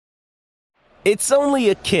It's only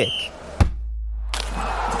a kick,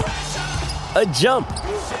 a jump,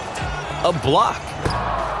 a block.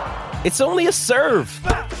 It's only a serve.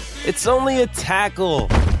 It's only a tackle,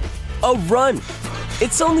 a run.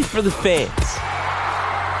 It's only for the fans.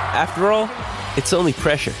 After all, it's only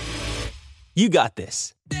pressure. You got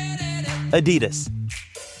this. Adidas.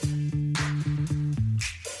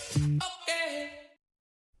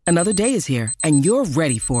 Another day is here, and you're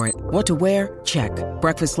ready for it. What to wear? Check.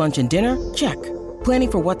 Breakfast, lunch, and dinner? Check.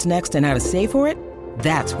 Planning for what's next and how to save for it?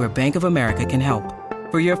 That's where Bank of America can help.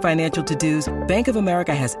 For your financial to-dos, Bank of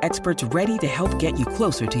America has experts ready to help get you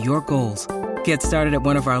closer to your goals. Get started at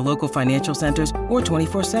one of our local financial centers or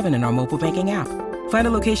 24/7 in our mobile banking app. Find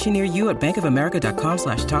a location near you at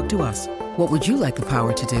bankofamerica.com/talktous. What would you like the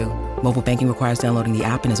power to do? Mobile banking requires downloading the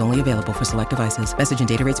app and is only available for select devices. Message and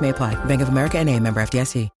data rates may apply. Bank of America N.A., member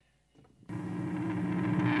FDIC.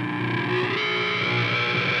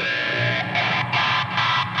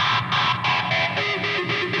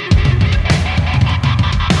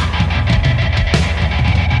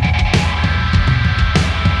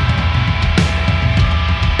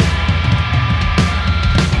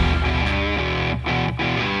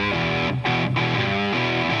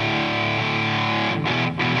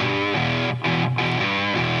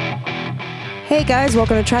 Hey guys,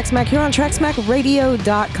 welcome to Track Smack here on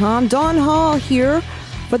TrackSmackRadio.com. Dawn Hall here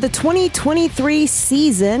for the 2023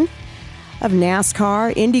 season of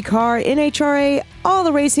NASCAR, IndyCar, NHRA, all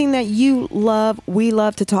the racing that you love. We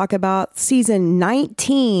love to talk about season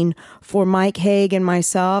 19 for Mike Hague and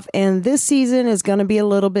myself. And this season is going to be a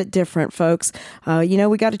little bit different, folks.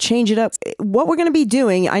 We got to change it up. What we're going to be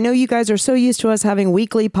doing, I know you guys are so used to us having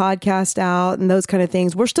weekly podcasts out and those kind of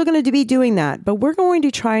things. We're still going to be doing that, but we're going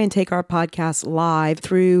to try and take our podcast live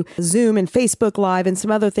through Zoom and Facebook Live and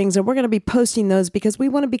some other things. And we're going to be posting those because we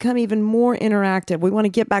want to become even more interactive. We want to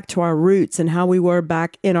get back to our roots and how we were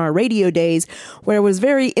back in our radio days, where it was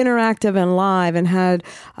very interactive and live and had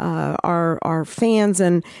our fans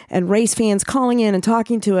and race fans calling in and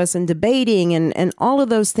talking to us and debating and all of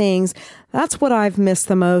those things. That's what I've missed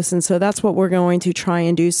the most. And so that's what we're going to try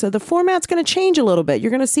and do. So the format's going to change a little bit.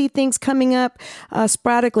 You're going to see things coming up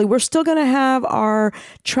sporadically. We're still going to have our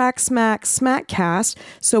Track Smack Smackcast.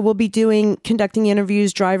 So we'll be conducting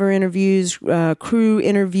interviews, driver interviews, crew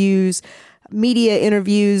interviews, media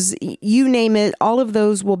interviews, you name it. All of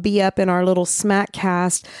those will be up in our little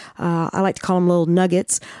Smackcast. I like to call them little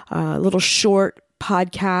nuggets, little short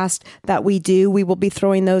podcast that we do. We will be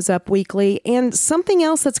throwing those up weekly. And something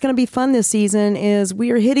else that's going to be fun this season is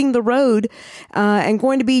we are hitting the road and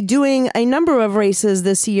going to be doing a number of races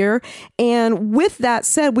this year. And with that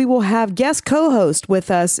said, we will have guest co-hosts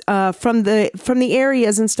with us from the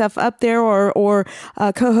areas and stuff up there, or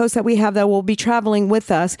co-hosts that we have that will be traveling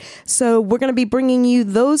with us. So we're going to be bringing you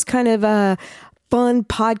those kind of fun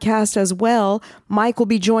podcast as well. Mike will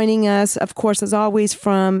be joining us, of course, as always,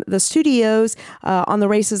 from the studios on the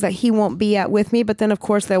races that he won't be at with me. But then, of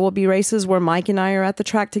course, there will be races where Mike and I are at the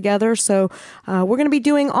track together. So we're going to be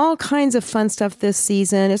doing all kinds of fun stuff this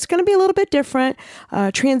season. It's going to be a little bit different,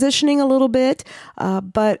 transitioning a little bit.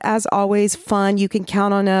 But as always, fun. You can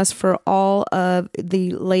count on us for all of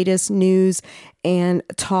the latest news and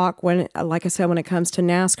talk like I said, when it comes to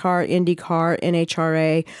NASCAR, IndyCar,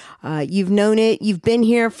 NHRA. You've known it. You've been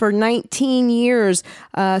here for 19 years.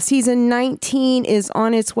 Season 19 is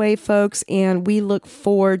on its way, folks, and we look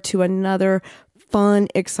forward to another fun,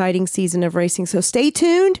 exciting season of racing. So stay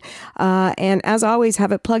tuned. And as always,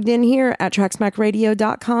 have it plugged in here at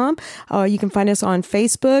TrackSmackRadio.com. You can find us on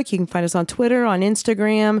Facebook. You can find us on Twitter, on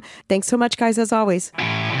Instagram. Thanks so much, guys, as always.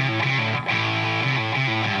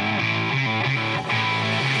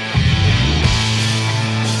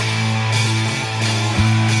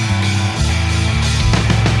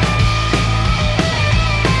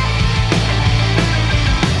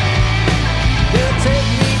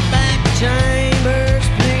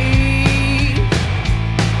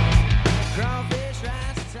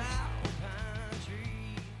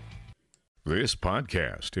 This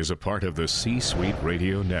podcast is a part of the C-Suite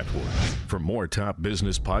Radio Network. For more top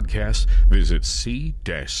business podcasts, visit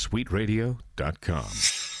c-suiteradio.com.